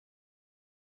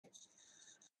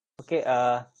Okay,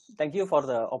 thank you for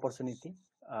the opportunity.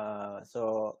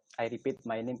 So I repeat,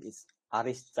 my name is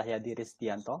Aris Cahyadi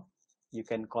Risdianto. You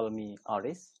can call me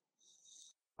Aris.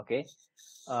 Okay.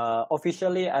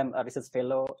 Officially, I'm a research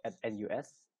fellow at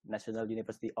NUS, National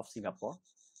University of Singapore.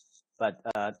 But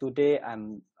today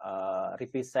I'm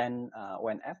represent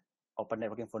ONF, Open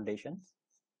Networking Foundation,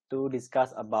 to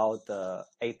discuss about the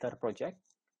AETHER project,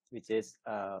 which is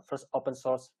first open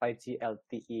source 5G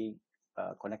LTE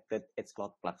connected edge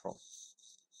cloud platform.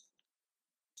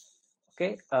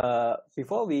 Okay,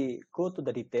 before we go to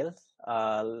the details,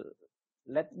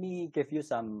 let me give you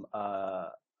some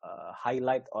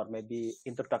highlight or maybe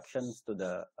introductions to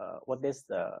the what is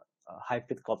the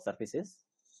hybrid cloud services.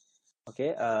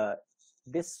 Okay,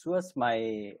 this was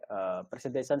my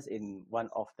presentations in one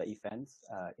of the events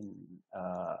in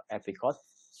Apricot.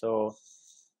 So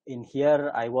in here,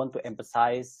 I want to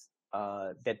emphasize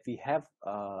that we have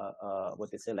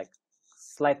what they say, like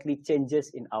slightly changes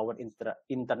in our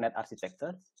internet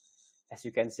architecture. As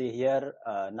you can see here,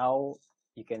 now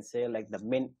you can say like the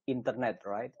main internet,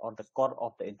 right, or the core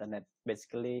of the internet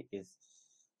basically is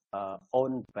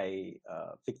owned by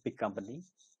big company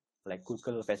like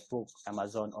Google, Facebook,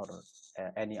 Amazon, or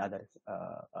any other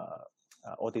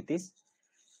OTTs,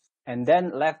 and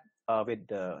then left with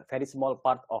the very small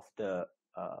part of the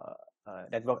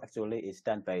network actually is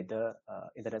done by the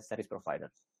internet service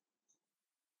provider.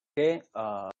 Okay,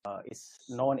 it's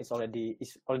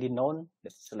already known.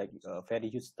 That's like a very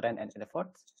huge trend and effort.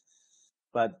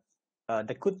 But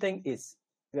the good thing is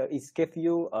it gives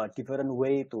you a different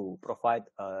way to provide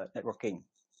networking.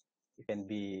 It can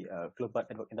be global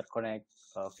network interconnect,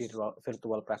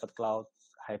 virtual private cloud,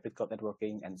 hybrid cloud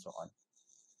networking, and so on.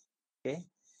 Okay,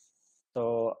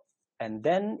 so and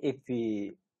then if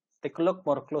we take a look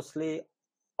more closely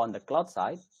on the cloud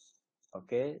side,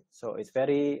 okay, so it's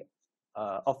very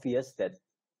obvious that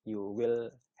you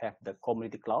will have the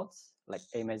community clouds like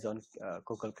Amazon,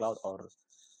 Google Cloud, or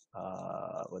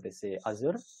what they say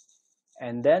Azure,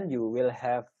 and then you will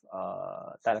have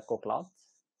telco cloud,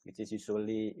 which is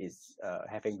usually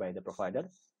having by the provider,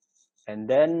 and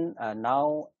then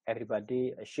now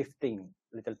everybody is shifting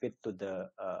a little bit to the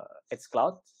edge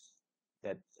cloud,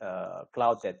 that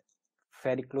cloud that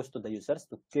very close to the users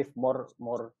to give more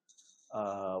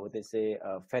what they say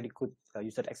very good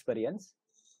user experience.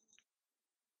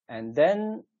 And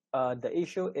then the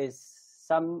issue is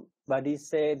somebody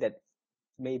say that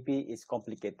maybe it's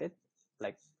complicated,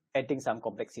 like adding some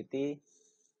complexity,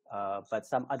 but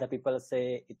some other people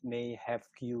say it may have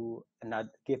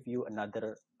give you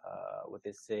another what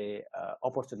they say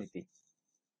opportunity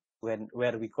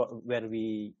where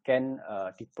we can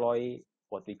deploy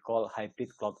what we call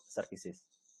hybrid cloud services.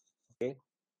 Okay,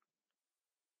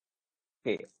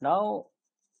 now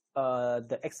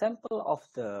the example of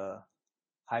the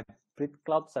hybrid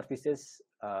cloud services,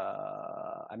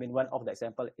 I mean, one of the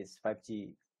example is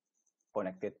 5G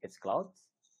connected edge clouds.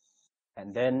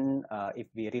 And then if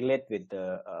we relate with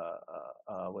the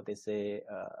what they say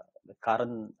the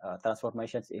current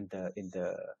transformations in the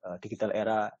digital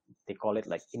era, they call it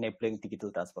like enabling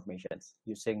digital transformations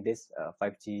using this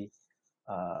 5G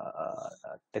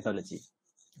technology.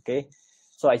 Okay,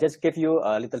 so I just give you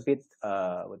a little bit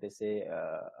what they say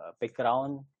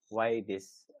background why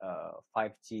this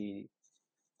 5G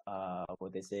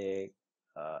what they say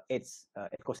it's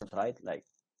ecosystem, right, like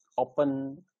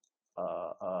open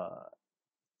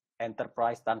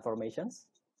enterprise transformations,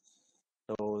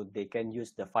 so they can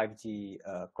use the 5G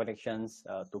connections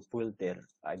to build their,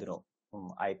 I don't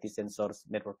know, IT sensors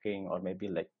networking, or maybe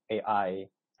like AI,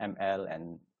 ML,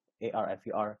 and AR and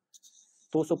VR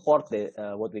to support the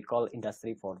what we call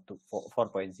industry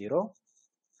 4.0.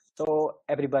 So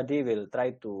everybody will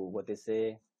try to what they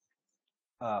say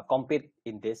compete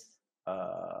in this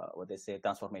what they say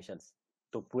transformations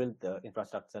to build the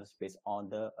infrastructures based on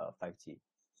the 5G.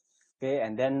 Okay,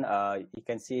 and then you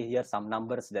can see here some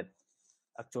numbers that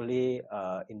actually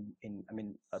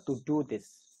to do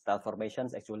these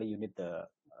transformations, actually you need the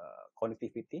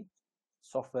connectivity,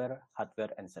 software, hardware,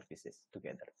 and services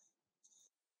together.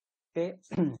 Okay,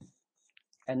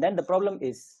 and then the problem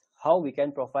is how we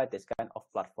can provide this kind of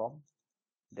platform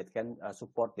that can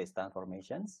support these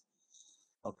transformations.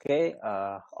 Okay,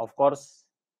 of course,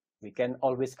 we can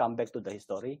always come back to the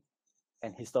history,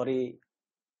 and history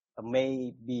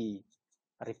may be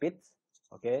repeat.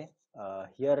 Okay,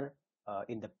 here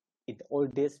in the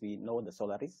old days we know the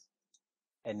Solaris,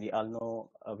 and we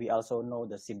also know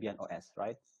the Symbian OS,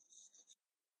 right?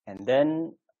 And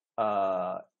then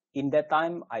in that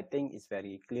time, I think it's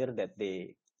very clear that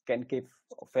they can give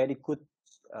very good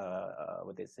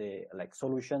what they say like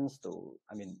solutions to,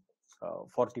 I mean,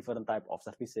 for different type of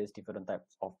services, different type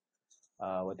of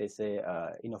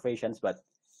innovations. But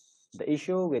the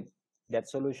issue with that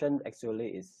solution actually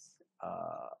is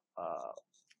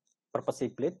purposely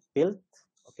built.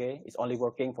 Okay, it's only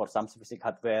working for some specific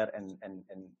hardware and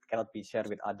cannot be shared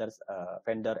with others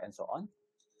vendor and so on.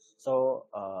 So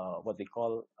what we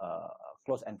call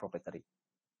closed and proprietary.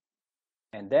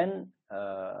 And then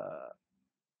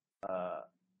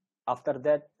after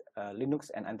that,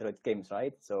 Linux and Android came,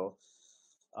 right? So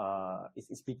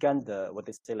it's begun the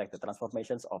like the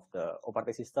transformations of the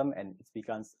operating system, and it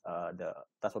becomes the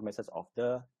transformations of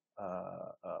the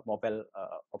mobile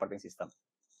operating system.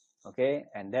 Okay,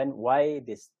 and then why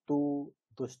those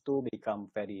two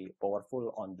become very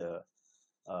powerful on the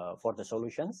for the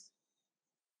solutions,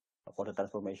 for the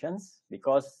transformations,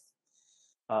 because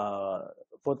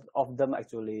both of them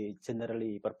actually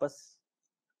generally purpose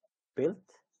built,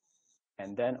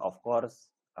 and then of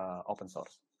course open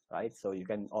source, right? So you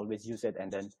can always use it and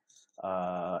then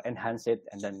enhance it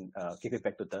and then give it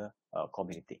back to the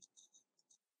community.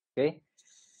 Okay,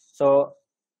 so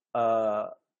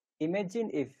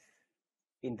imagine if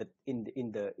in the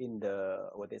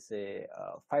what they say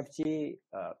 5G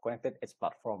connected edge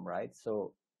platform, right?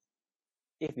 So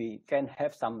if we can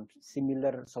have some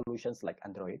similar solutions like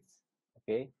Androids,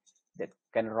 okay, that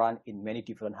can run in many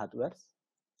different hardwares,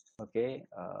 okay,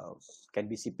 can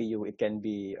be CPU, it can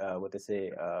be what they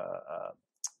say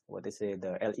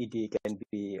the LED, can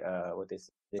be what they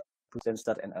say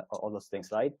sensor and all those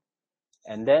things, right?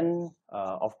 And then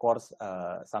of course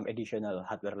some additional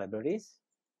hardware libraries,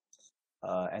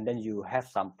 and then you have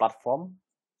some platform,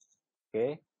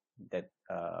 okay, that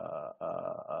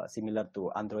similar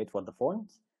to Android for the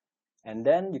phones. And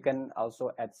then you can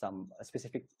also add some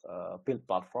specific build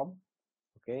platform,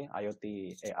 okay,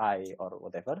 IoT, AI, or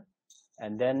whatever.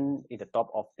 And then in the top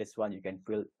of this one, you can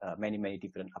build many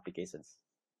different applications,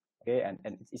 okay.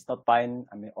 And it's not fine.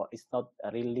 I mean, or it's not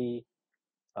really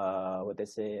what they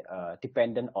say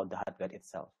dependent on the hardware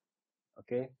itself,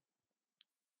 okay.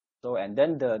 So and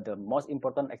then the most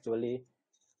important actually,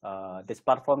 this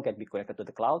platform can be connected to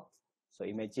the cloud. So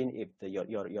imagine if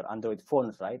your Android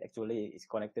phones, right, actually is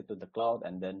connected to the cloud,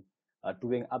 and then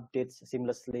doing updates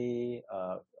seamlessly,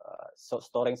 so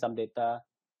storing some data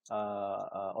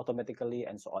automatically,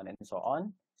 and so on and so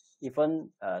on. Even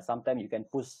sometimes you can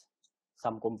push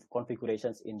some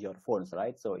configurations in your phones,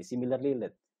 right? So similarly,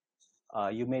 that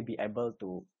you may be able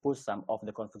to push some of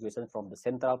the configuration from the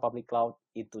central public cloud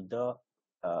into the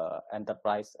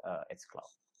enterprise edge cloud.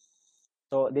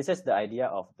 So this is the idea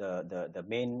of the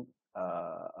main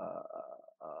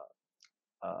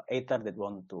AETHER that we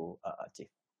want to achieve.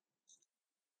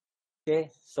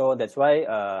 Okay, so that's why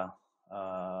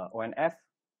ONF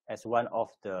as one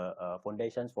of the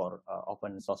foundations for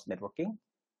open source networking.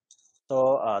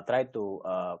 So try to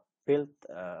build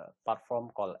a platform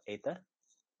called AETHER,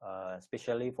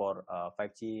 especially for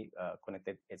 5G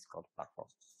connected edge cloud platform.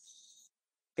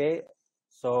 Okay,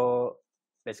 so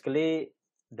basically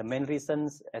the main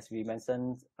reasons, as we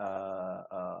mentioned,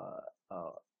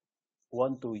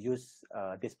 want to use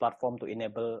this platform to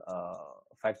enable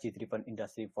 5G driven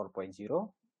industry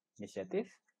 4.0 initiative.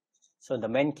 So the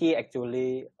main key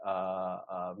actually,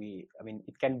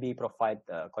 it can be provide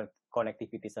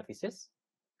connectivity services,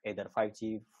 either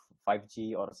 5G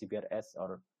or CBRS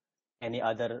or any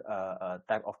other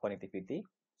type of connectivity.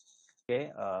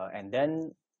 Okay, and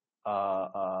then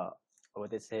what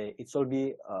they say, it should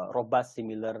be robust,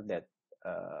 similar that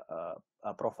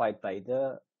provided by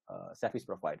the service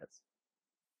providers.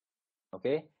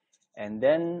 Okay, and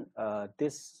then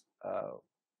this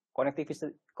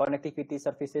connectivity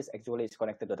services actually is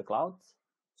connected to the clouds,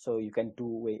 so you can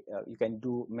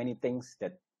do many things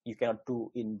that you cannot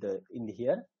do in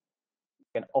here.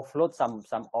 You can offload some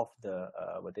of the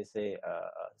what they say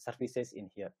services in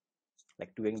here,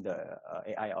 like doing the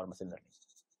AI or machine learning.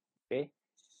 Okay,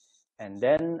 and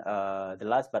then the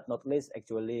last but not least,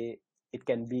 actually it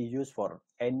can be used for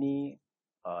any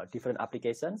different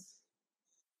applications,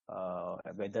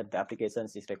 whether the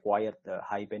applications is required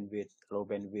high bandwidth, low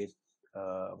bandwidth,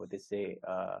 what they say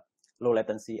low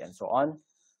latency, and so on.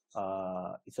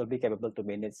 It will be capable to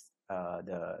manage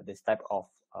this type of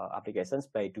applications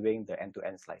by doing the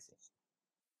end-to-end slicing.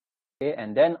 Okay,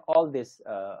 and then all this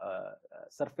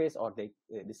surface or the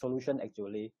solution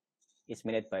actually is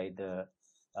managed by the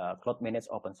cloud managed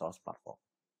open source platform.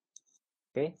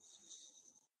 Okay,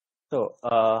 so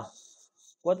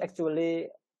what actually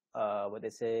what they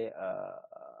say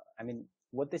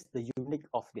what is the unique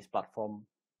of this platform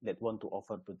that want to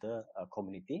offer to the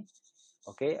community?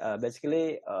 Okay,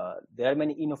 basically there are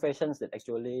many innovations that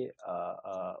actually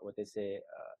what they say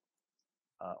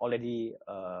already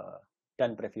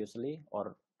done previously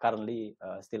or currently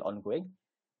still ongoing.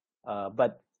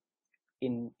 But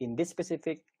in this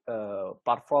specific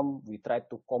platform, we try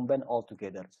to combine all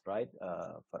together, right?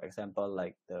 For example,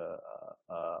 like the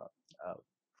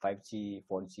 5G,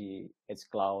 4G, edge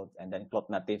cloud, and then cloud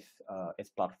native edge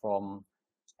platform,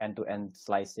 end-to-end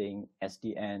slicing,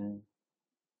 SDN,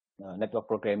 network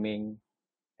programming,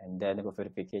 and then network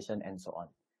verification, and so on.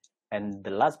 And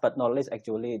the last but not least,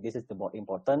 actually, this is the most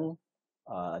important.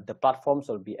 The platforms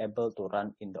will be able to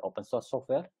run in the open source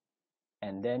software,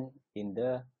 and then in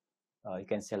the you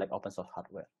can select open source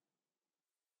hardware.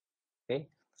 Okay,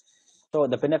 so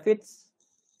the benefits,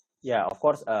 yeah, of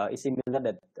course, it's similar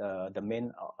that the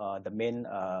main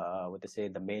what to say,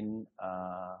 the main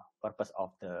purpose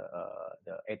of the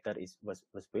Aether was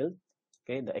built.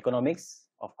 Okay, the economics,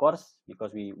 of course,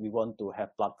 because we want to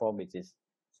have platform which is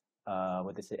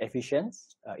what to say, efficient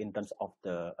in terms of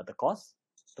the cost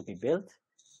to be built,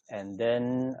 and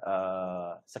then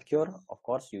secure. Of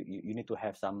course, you need to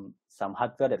have some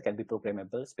hardware that can be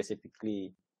programmable,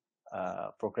 specifically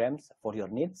programs for your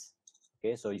needs.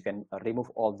 Okay, so you can remove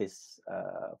all these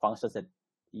functions that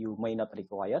you may not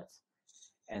require,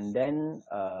 and then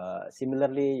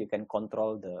similarly you can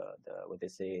control the what they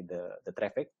say, the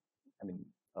traffic, I mean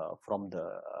from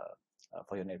the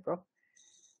for your network.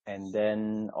 And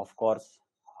then of course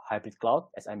hybrid cloud,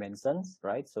 as I mentioned,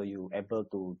 right? So you able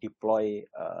to deploy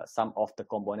some of the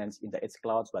components in the edge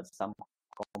cloud, but some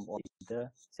components in the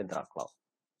central cloud.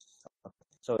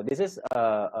 So this is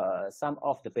some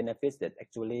of the benefits that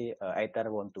actually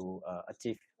AETHER want to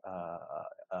achieve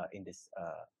in this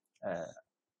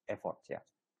efforts. Yeah.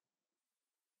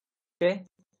 Okay.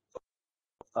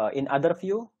 In other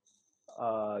view,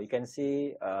 you can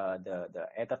see the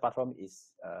AETHER platform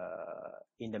is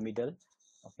in the middle.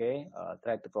 Okay,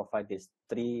 try to provide these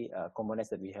three components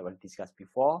that we have discussed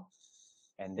before,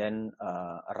 and then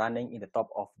running in the top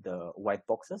of the white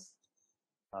boxes.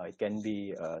 It can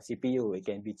be CPU, it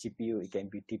can be GPU, it can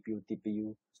be TPU,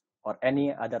 TPU, or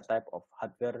any other type of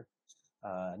hardware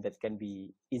that can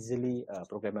be easily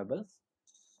programmable.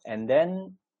 And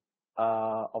then,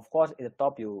 of course, in the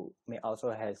top, you may also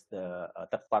has the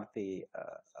third-party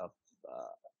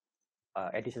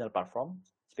additional platform,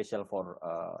 special for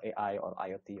AI or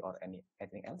IoT or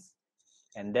anything else.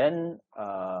 And then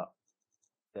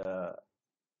the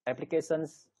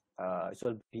applications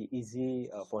should be easy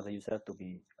for the user to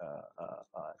be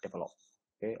developed.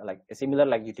 Okay, like similar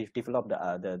like you develop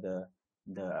the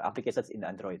applications in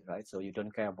Android, right? So you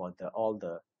don't care about all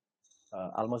the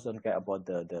almost don't care about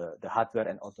the hardware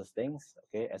and all those things.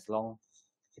 Okay, as long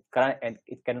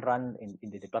it can run in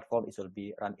the platform, it will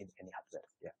be run in any hardware.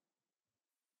 Yeah.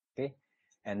 Okay,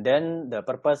 and then the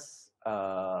purpose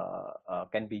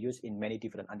can be used in many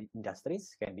different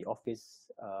industries. Can be office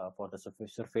for the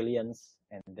surveillance,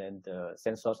 and then the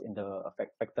sensors in the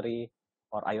factory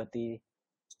or IoT,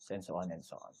 and so on and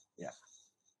so on. Yeah.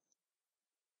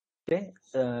 Okay.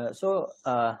 So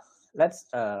let's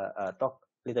talk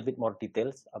a little bit more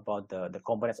details about the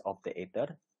components of the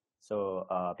AETHER. So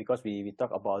because we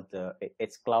talk about the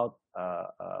edge cloud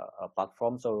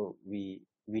platform, so we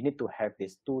need to have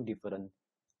these two different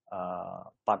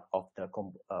part of the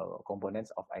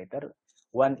components of AETHER.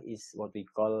 One is what we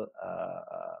call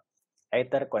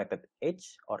AETHER connected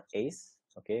edge or ACE.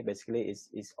 Okay, basically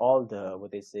is all the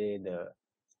what they say the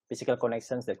physical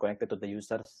connections that connected to the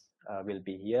users will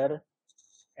be here,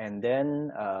 and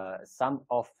then some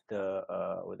of the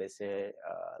what they say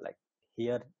like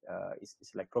here is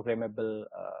like programmable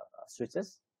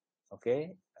switches.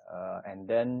 Okay, and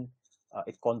then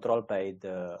it controlled by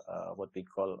the what we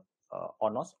call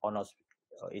ONOS. ONOS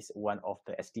is one of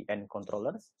the SDN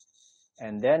controllers.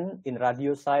 And then in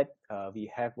radio side,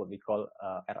 we have what we call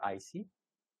RIC,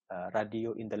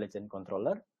 Radio Intelligent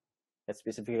Controller, that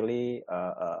specifically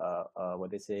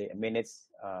what they say manage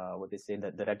what they say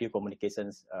the radio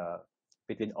communications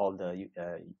between all the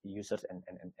users and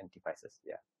devices.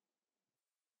 Yeah.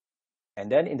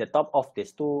 And then in the top of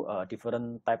these two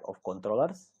different type of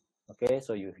controllers, okay,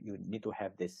 so you need to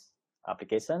have these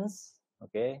applications.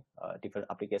 Okay, different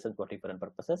applications for different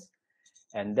purposes,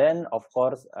 and then of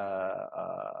course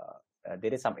there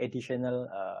is some additional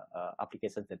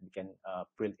applications that we can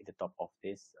build in the top of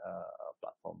this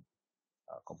platform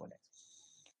components.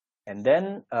 And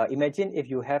then imagine if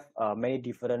you have many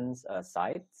different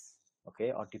sites,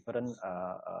 okay, or different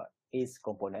ACE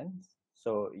components.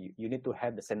 So you need to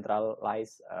have the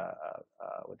centralized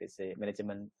what they say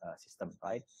management system,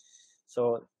 right?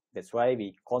 So that's why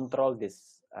we control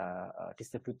this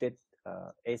distributed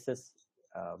ACEs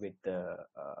with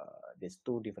these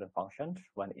two different functions.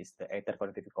 One is the AETHER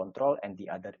connectivity control, and the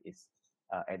other is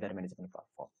AETHER management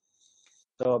platform.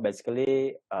 So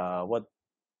basically, what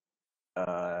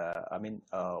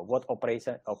what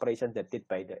operations that did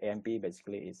by the AMP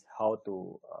basically is how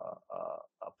to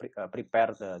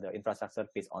prepare the infrastructure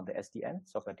based on the SDN,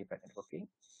 software defined networking,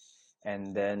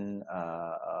 and then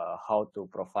how to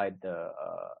provide the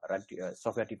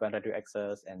software defined radio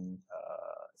access and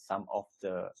some of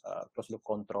the closed loop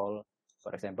control.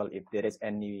 For example, if there is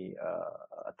any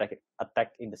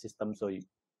attack in the system, so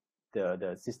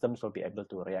the systems will be able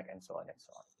to react and so on and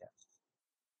so on. Yeah.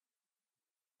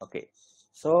 Okay,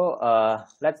 so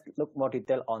let's look more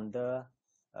detail on the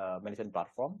management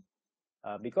platform.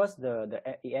 Because the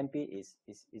EMP is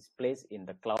placed in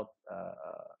the cloud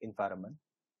environment.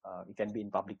 It can be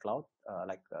in public cloud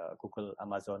like Google,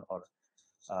 Amazon, or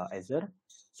Azure.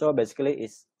 So basically,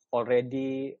 it's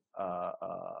already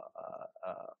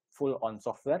full on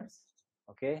softwares.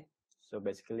 Okay, so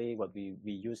basically, what we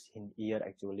use in here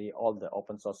actually all the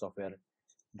open source software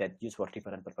that used for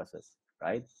different purposes,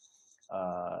 right?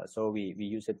 So we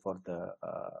use it for the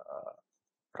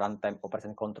runtime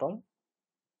operation control.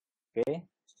 Okay,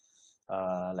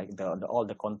 like all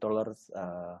the controllers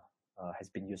has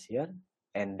been used here.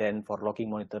 And then for logging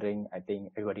monitoring, I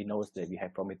think everybody knows that we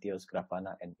have Prometheus,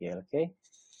 Grafana, and ELK.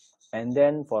 And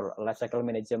then for lifecycle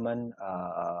management,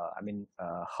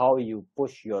 how you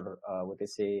push your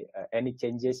any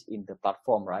changes in the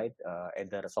platform, right?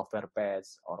 Either software patch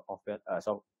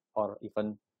or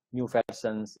even new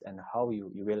versions, and how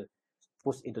you will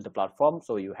push into the platform.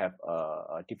 So you have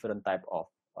a different type of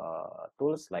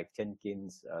tools like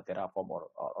Jenkins, Terraform, or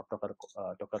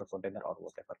Docker container, or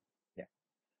whatever. Yeah.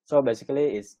 So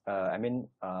basically, it's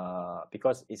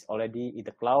because it's already in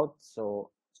the cloud,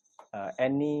 so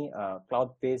any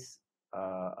cloud-based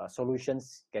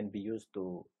solutions can be used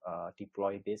to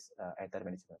deploy this AETHER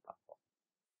management platform.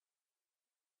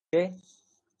 Okay,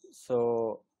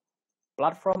 so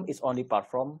platform is only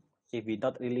platform if we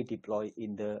not really deploy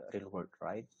in the real world,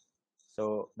 right?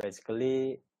 So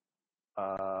basically,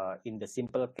 in the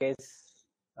simple case,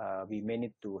 we may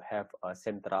need to have a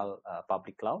central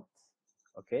public cloud,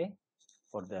 okay,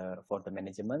 for the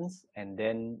management, and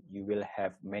then you will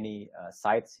have many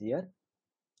sites here,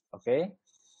 okay,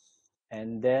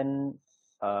 and then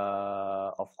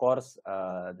of course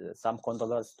some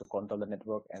controllers to control the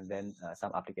network, and then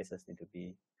some applications need to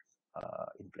be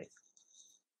in place.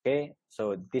 Okay,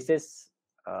 so this is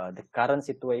the current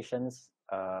situations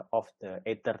of the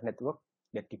AETHER network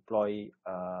that deploy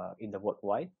in the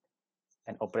worldwide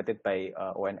and operated by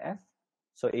ONF.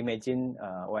 So imagine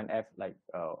ONF like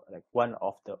one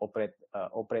of the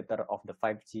operator of the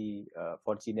 5G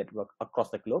 4G network across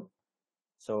the globe.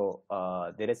 So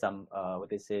there is some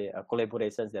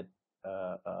collaborations that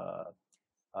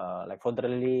like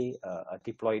voluntarily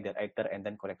deploy the AETHER and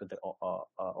then connect to the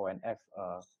ONF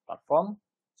platform.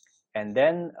 And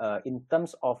then in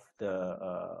terms of the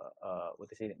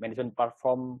management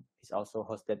platform is also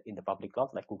hosted in the public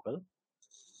cloud like Google.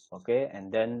 Okay,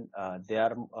 and then there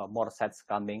are more sites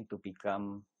coming to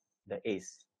become the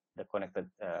ACE, the connected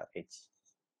edge.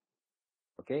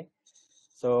 Okay,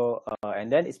 so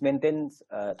and then it's maintained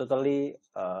totally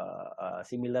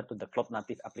similar to the cloud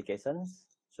native applications.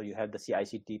 So you have the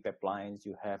CI/CD pipelines,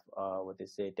 you have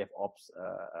DevOps,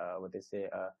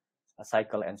 a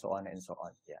cycle, and so on and so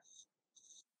on. Yeah.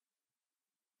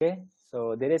 Okay,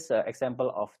 so there is an example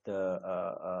of the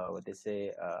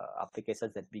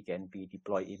applications that we can be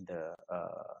deployed in the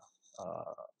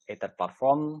AETHER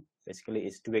platform. Basically,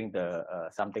 it's doing the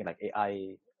something like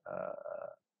AI,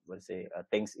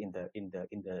 things in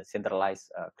the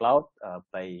centralized cloud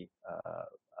by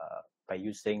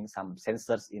using some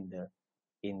sensors in the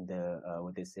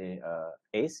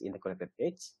ACE, in the connected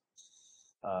edge.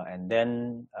 And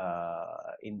then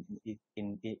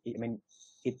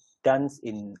it done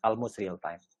in almost real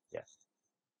time. Yeah.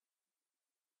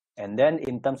 And then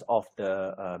in terms of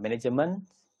the management,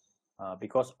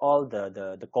 because all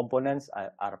the components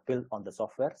are built on the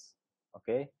softwares.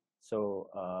 Okay, so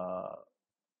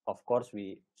of course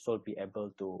we should be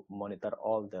able to monitor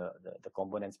all the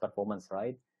components performance,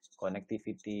 right?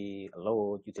 Connectivity,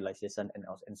 load, utilization,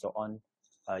 and so on,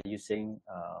 using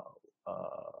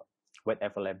web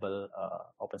available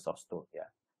open source tool. Yeah.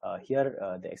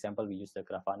 Here the example we use the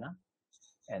Grafana,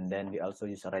 and then we also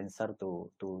use a Rancher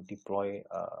to deploy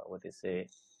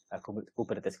a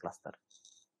Kubernetes cluster.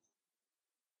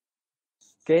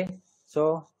 Okay,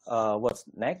 so what's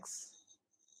next?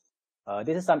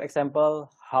 This is some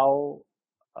example how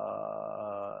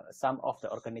some of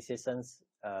the organizations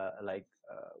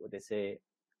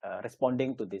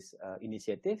responding to this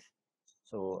initiative.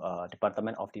 So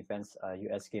Department of Defense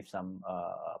US gave some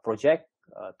project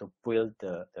to build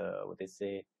the what they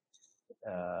say,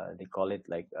 they call it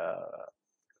like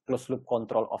closed loop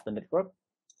control of the network.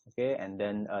 Okay, and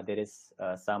then there is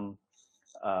some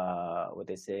what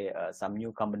they say, some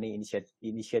new company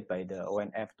initiated by the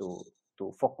ONF to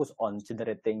focus on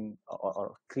generating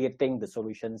or creating the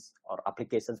solutions or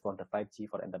applications for the 5G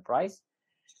for enterprise.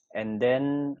 And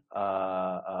then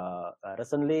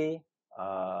recently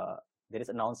there is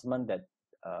announcement that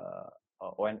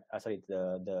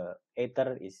the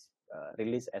AETHER is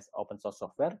released as open source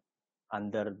software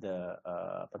under the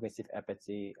permissive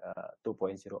FHC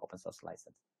 2.0 open source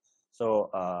license.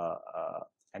 So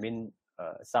I mean,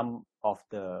 some of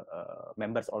the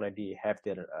members already have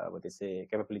their what they say,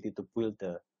 capability to build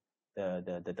the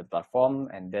platform,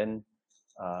 and then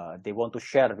they want to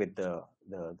share with the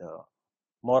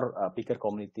more bigger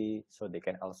community, so they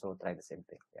can also try the same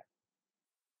thing. Yeah.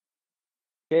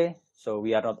 Okay, so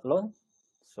we are not alone.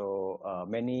 So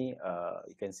many,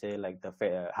 you can say, like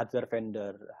the hardware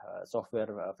vendor,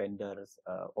 software vendors,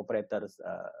 operators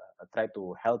try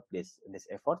to help these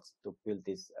efforts to build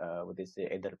this, what they say,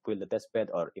 either build the testbed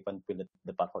or even build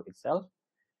the platform itself.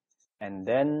 And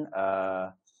then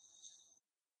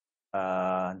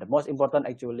the most important,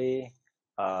 actually,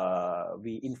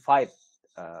 we invite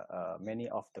many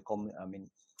of the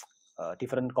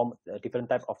different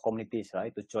type of communities,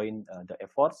 right, to join the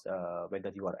efforts,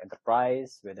 whether you are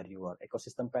enterprise, whether you are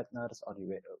ecosystem partners, or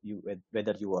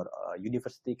whether you are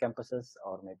university campuses,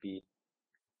 or maybe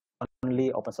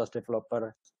only open source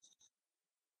developer.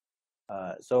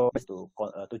 So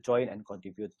to join and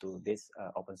contribute to this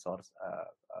open source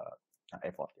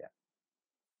effort. Yeah.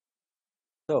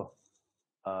 So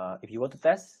if you want to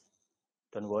test,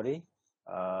 don't worry.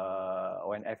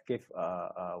 ONF give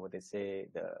what they say,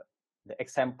 the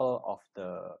example of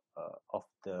the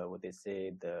what they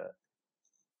say, the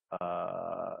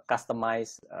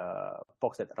customized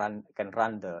box that can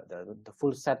run the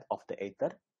full set of the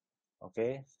AETHER.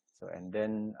 Okay, so and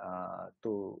then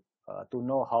to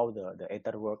know how the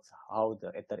AETHER works, how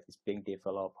the AETHER is being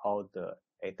developed, how the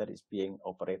AETHER is being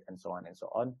operated, and so on and so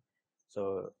on.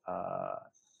 So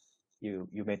you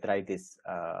may try this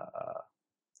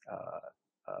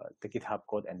the GitHub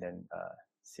code, and then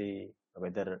see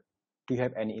whether do you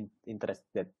have any interest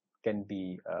that can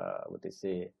be what they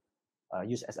say,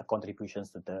 used as a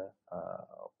contributions to the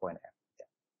ONF.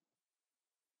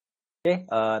 Yeah. Okay,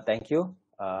 thank you.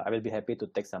 I will be happy to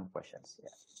take some questions. Yeah.